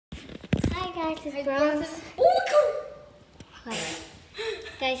guys, it's Bronze. Oh my god!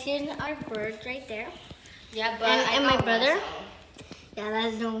 Guys, here's our birds right there. Yeah, but and my brother. Yeah,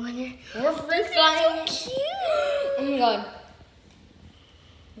 that's no wonder. We're flying. So cute. Oh my god.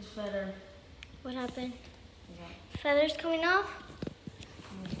 His feather. What happened? Yeah. Feathers coming off?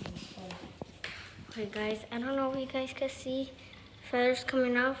 Okay, guys, I don't know if you guys can see feathers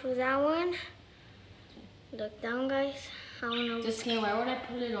coming off of that one. Look down, guys. I don't know. Just kidding. Why would I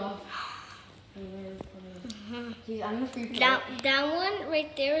pull it off? Jeez, I'm that one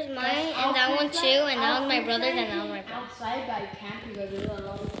right there is mine, and that one too, and that was my brother's, and that was my brother's. Outside, but I can't because there's a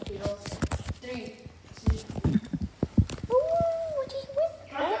lot of mosquitoes. 3, 2. Ooh, what did you win?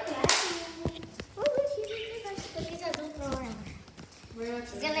 Oh, look, he's a little thrower.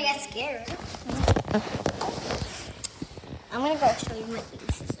 He's gonna get scared. I'm gonna go show you my big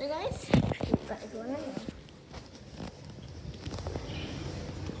sister, guys. You guys wanna know?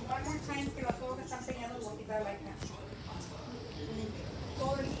 One more time, que la puedo que está enseñando lo quitar like that.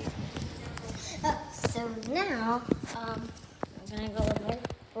 So now, I'm gonna go with my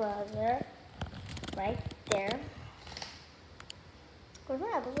brother right there. Where's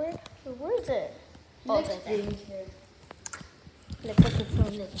my other bird? Where is it? Oh, it's right there. Look at it's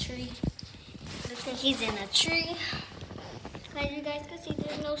in the tree. Looks like he's in a tree. As you guys can see,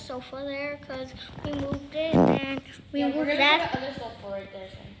 there's no sofa there because we moved it and we moved that. Other sofa right there.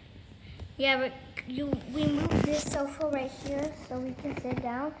 Yeah, but we moved this sofa right here so we can sit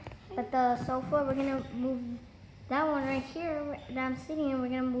down. But the sofa, we're gonna move that one right here that I'm sitting in. We're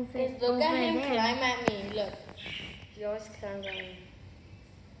gonna move it Look over at him there. climb at me. Look, he always climbs at me.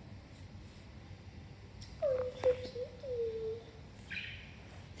 Oh, so cutie.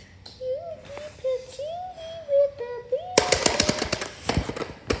 Cutie patootie with the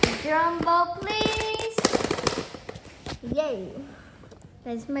bee. Jumbo, please. Yay.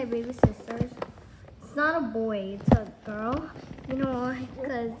 That's my baby sisters. It's not a boy, it's a girl. You know why?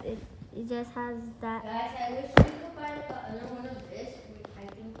 Because it just has that. Guys, I wish we could buy like another one of this. I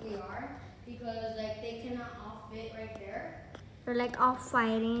think we are. Because like they cannot all fit right there. They're like all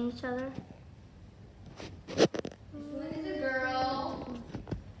fighting each other. This one is a girl.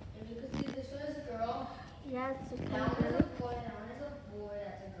 If you can see, this one is a girl. Yeah, it's a That one is a boy, that one is a boy,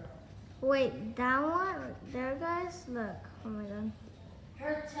 that's a girl. Wait, that one there, guys? Look. Oh my god.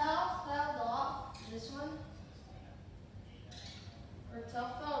 Her tail fell off. This one. Her tail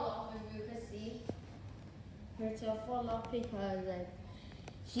fell off, if you can see. Her tail fell off because like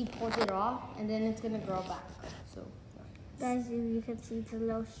she pulled it off, and then it's gonna grow back. So. Guys, if you can see, it's a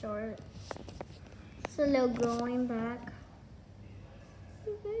little short. It's a little growing back.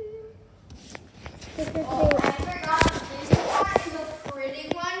 Oh, I forgot. This one is a pretty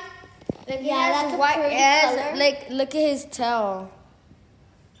one. Like, Yeah, that's a white pretty eggs. color. Like, look at his tail.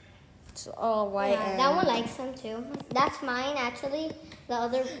 It's all white. Yeah, that one likes them too. That's mine actually. The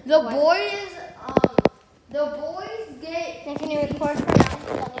other. The one. boys, get. Then can you record for now?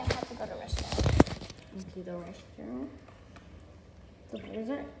 Because I have to go to restaurant. Okay, the restaurant.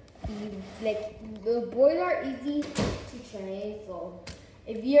 The boys are easy to train. So,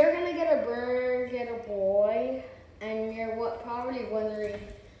 if you're gonna get a bird, get a boy, and you're probably wondering,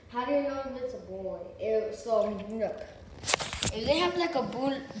 how do you know if it's a boy? So look, if they have like a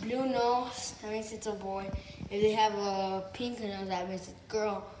blue nose, that means it's a boy. If they have a pink nose, that means it's a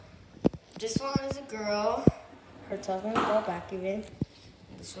girl. This one is a girl. Her tail's gonna go back even.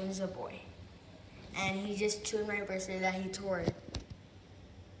 This one is a boy. And he just chewed my bracelet that he tore it.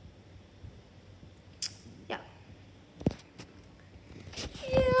 Yeah.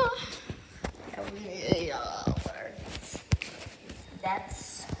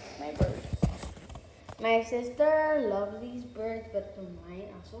 That's my bird. My sister loves these birds, but for mine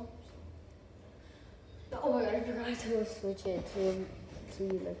also. Oh my god, I forgot to switch it to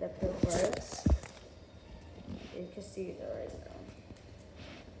look at the birds. You can see it right now.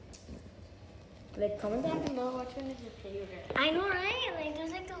 Like, comment down below which one is your favorite. I know, right? Like,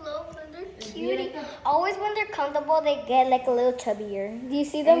 there's like a little one. They're cute. Always when they're comfortable, they get like a little chubbier. Do you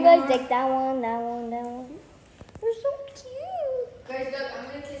see them, guys? Like that one, that one, that one. They're so cute. Guys, look, I'm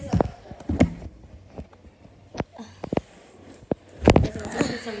gonna kiss up.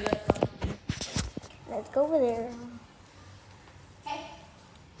 Let's go over there. Hey.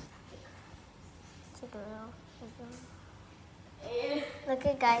 Take a little. Look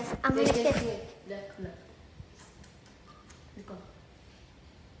at guys. I'm gonna kiss you. Look. Let's go.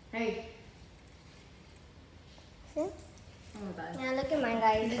 Hey. See? Oh my god. Now look at mine,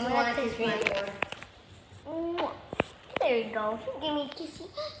 guys. This is I'm one gonna I kiss kiss my you. board. Mwah. There you go. Give me a kissy.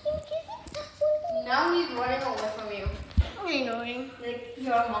 Give me a kissy. Now he's running away from you. I know him. Like,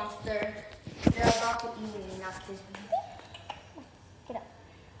 you're a monster. They're about to eat me, not kiss me. Get up.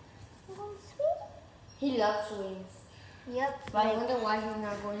 Oh, sweet. He loves swings. Yep. But I wonder why he's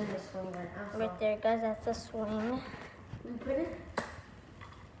not going to the swing right now. Right there, guys. That's a swing. You put it?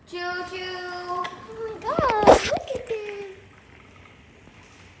 Choo choo! Oh my God! Look at this.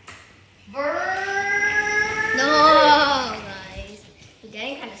 Bird! No, guys. We're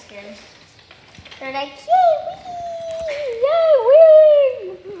getting kind of scared. They're like, yay, wee!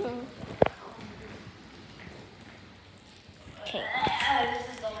 Okay. This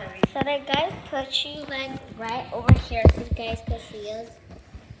is so heavy. So that guys put you like right over here so you guys can see us.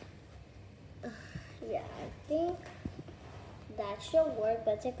 Yeah, I think that should work,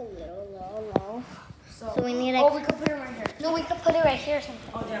 but it's like a little low. So we need like. Oh, we could put it right here. No, we could put it right here or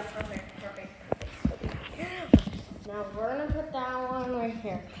something. Oh, yeah, perfect. Now we're gonna put that one right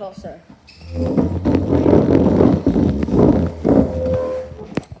here, closer.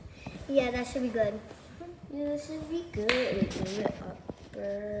 Yeah, that should be good. Yeah, this should be good. We do it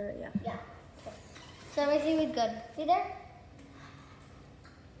upper, yeah. Yeah. So everything is good. See there?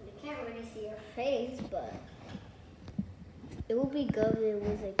 We can't really see your face, but it would be good if it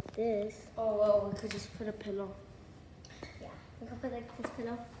was like this. Oh, well, we could just put a pillow. Yeah, we could put like this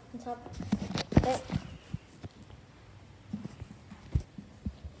pillow on top. Okay.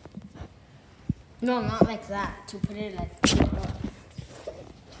 No, not like that. To put it like that.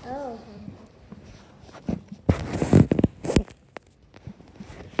 Oh.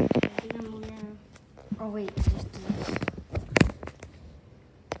 Oh, wait, just do this.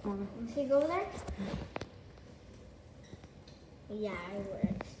 Okay. You see, go over there? Yeah, it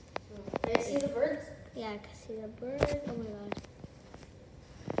works. Can you see the birds? Yeah, I can see the bird. Oh my god.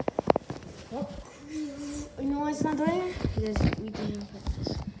 Oh. You know why it's not doing it? Because we didn't put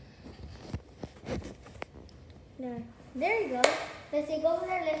this. There you go. Let's see, go over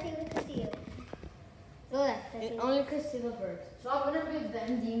there. Let's see if we can see you. Go there. Let's see. It only could see the birds. So I'm gonna be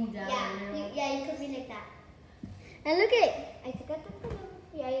bending down. Yeah, you could be like that. And look at it. I forgot the pillow.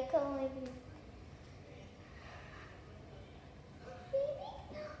 Yeah, you could only be.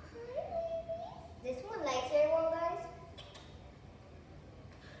 This one likes everyone, guys.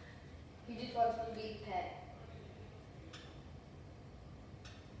 He just wants to be pet.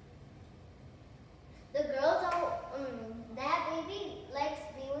 The girls are, that baby likes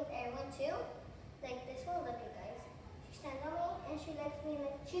being with everyone too. Like this one, look at guys. She stands on me and she likes being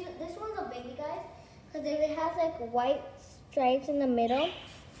like, this one's a baby, guys. Because if it has like white stripes in the middle.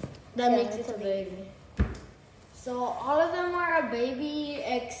 That Yeah, makes it's it a a baby. So all of them are a baby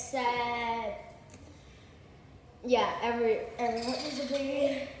except, yeah, everyone is a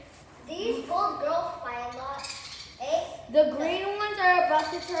baby. These both girls fight a lot. Eh? The green ones are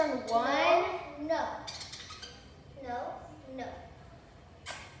about to turn 1. No.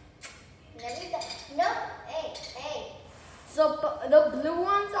 Never done. No. Hey. So the blue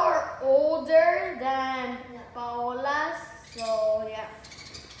ones are older than No. Paola's. So yeah.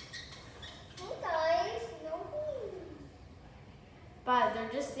 Hey guys. No. But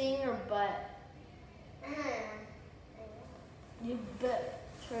they're just seeing her butt. You better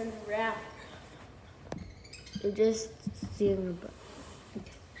turn around. You're just seeing her butt.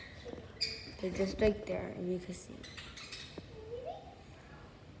 They're just right there, and you can see.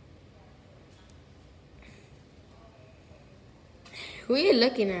 Who are you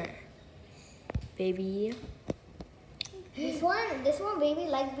looking at, baby? This one baby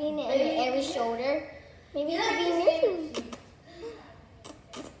likes being in every shoulder. Maybe it could be me.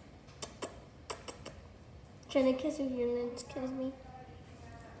 Trying to kiss with your lips, kiss me.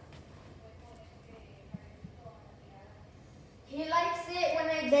 He likes it when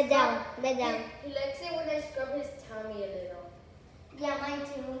I Bed down. He likes it when I scrub his tummy a little. Yeah, mine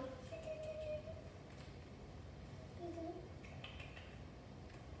too.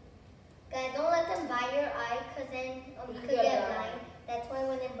 Guys, don't let them bite your eye, cause then you could get blind. That's why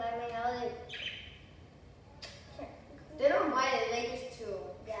when they bite my eye, They don't mind it, they just chew.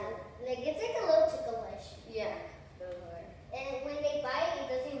 yeah, like it's like a little ticklish. Yeah. And when they bite, it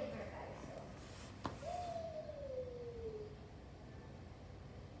doesn't even hurt, guys. So.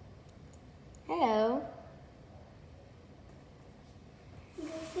 Hello. You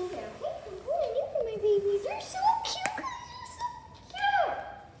guys see them? Hey, good boy, look at my babies. They're so cute, guys. They're so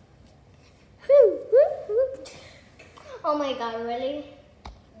cute. Woo, woo, woo. Oh my god, really?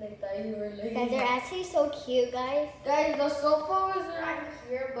 They thought you were late. Guys, they're actually so cute, guys. Guys, the sofa was right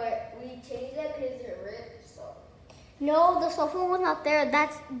here, but we changed it because it ripped, so. No, the sofa was not there.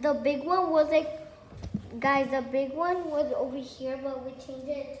 That's the big one was like, guys, the big one was over here, but we changed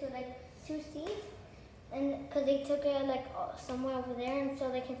it to like 2 seats, and because they took it like somewhere over there, and so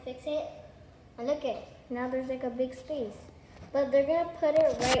they can fix it. And look at now there's like a big space. But they're gonna put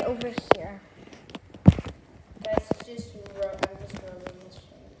it right over here. Guys, I'm just rubbing his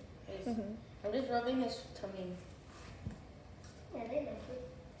face. I'm just rubbing his tummy. Yeah, they look good.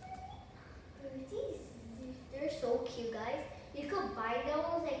 They're so cute, guys. You could buy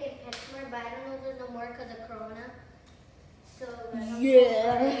those like in PetSmart, but I don't know if there's no more because of Corona. So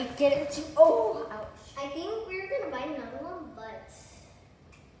Yeah. Get it to. Oh, ouch. I think we were gonna buy another one, but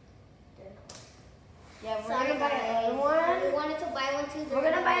Yeah, we're sorry, gonna buy guys. another one. We wanted to buy one too. We're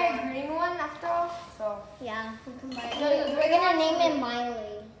gonna buy a green one after all. So. Yeah, we can buy. No, the We're green gonna one's name it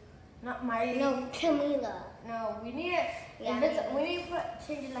Miley. Not Miley. No, Camila. No, we need it. Yeah, If it's, we need to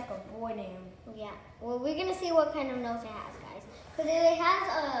change it like a boy name. Yeah. Well, we're gonna see what kind of nose it has, guys. Because it has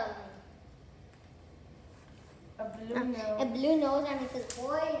A blue a nose. blue nose, that means it's a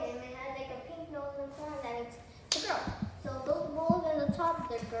boy, and it has like a pink nose in front, that means it's a girl. So those balls in the top,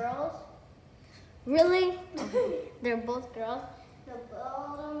 they're girls. Really? They're both girls. The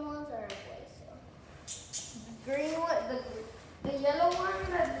bottom ones are boys. So. Green one, the yellow one.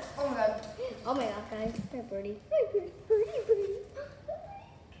 Oh my god. Oh my god, guys, they're pretty. Pretty.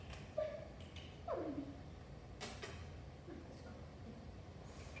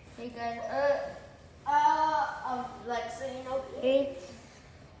 Hey guys. Like so you know.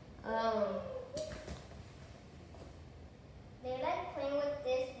 They like playing with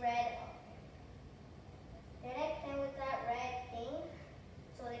this red. They like playing with that red thing,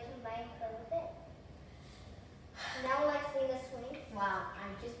 so they can buy and play with it. Now let's make a swing. Wow, I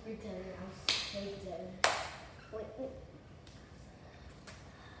just pretended I was straight dead. Wait.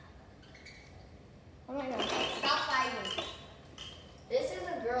 Oh my god! Stop fighting. This is a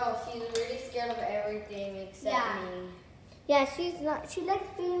girl. She's really scared of everything except Yeah. me. Yeah, she's not. She likes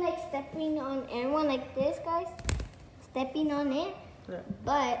being like stepping on everyone like this, guys. Stepping on it,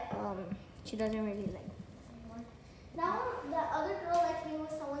 but she doesn't really like. Now the other girl likes being with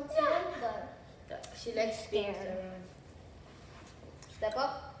someone too, but She likes scared. scared. Step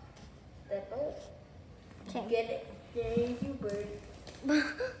up. Step up. okay. Get it. Thank you, bird.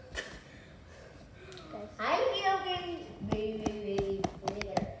 Guys. Hi, little baby.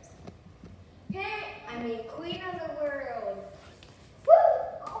 Hey, I mean, queen of the world.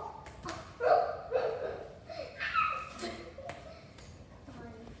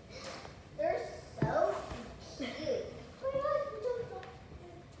 They're so cute.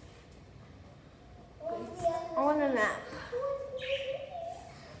 I want a nap.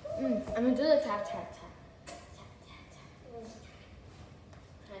 I'm gonna do the tap, tap, tap.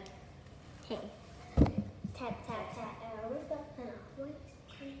 Hey. Tap, tap, tap.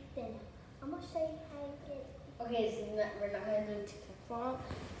 I'm gonna show you how to get Okay, so we're not gonna do TikTok phone.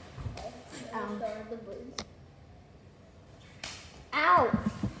 the boobs. Ow!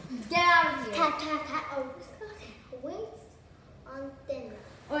 Get out of here. Tap, tap, tap. Oh, waist on thinner.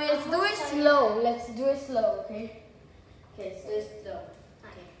 Okay, let's do it slow. Let's do it slow, okay? Okay, let's do it slow.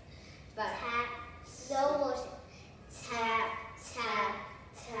 Okay. Bye. Tap, slow motion. Tap, tap,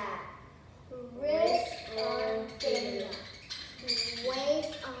 tap. Wrist on thinner.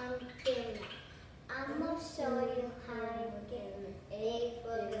 Waist on thinner. I'm gonna show you how to get a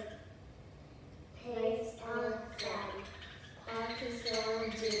booger. Paste on side. Pockets on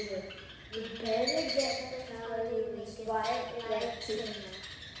jigger. You better get the color we can like thinner.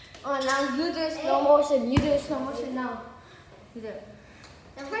 Oh, now you do it slow motion. You do it slow motion now. You do it.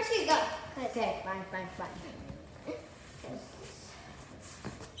 Now first you go. Okay, fine.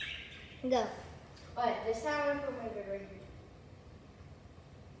 Go. Alright, this time I'm gonna put my bed right here.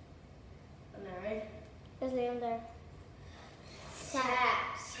 Alright, ready? Just lay them there.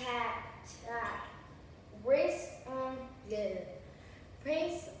 Tap, tap, tap. Wrist on good.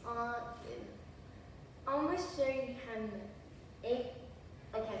 Press on good. I'm gonna show you how to make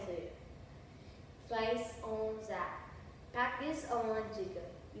I can't say it. Slice on zap. Practice on jigger.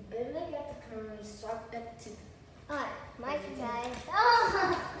 You better look at the camera and swipe back to. Alright, my turn, guys.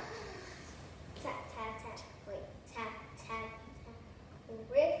 Oh. Tap, tap, tap. Wait, tap, tap, tap.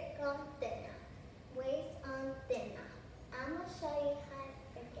 Wrist on thinner. Waist on thinner. I'm gonna show you how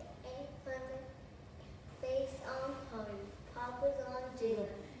to get a burger. Face on home. Papa's on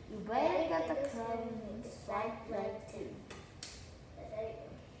jigger. You better get the camera and swipe like two.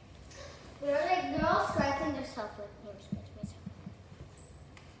 They're all scratching themselves like here, scratch myself.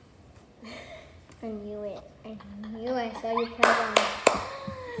 I knew it. I saw you put it on.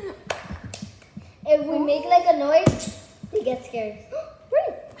 If we make like a noise, they get scared.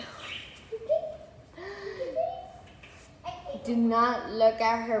 Do not look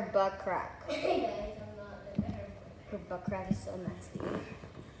at her butt crack. Her butt crack is so nasty.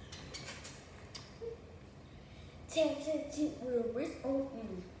 Tap, tap, tap with a wrist on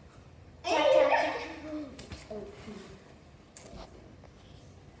you. Tap, tap, tap. Tap, tap,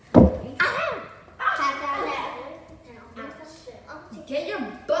 tap. Get your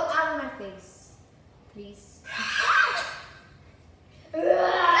butt out of my face, please.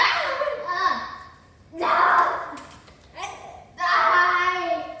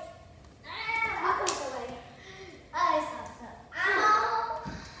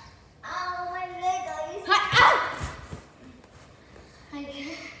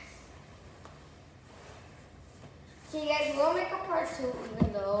 So you guys will make a part 2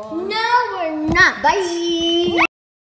 even though... No, we're not. Bye.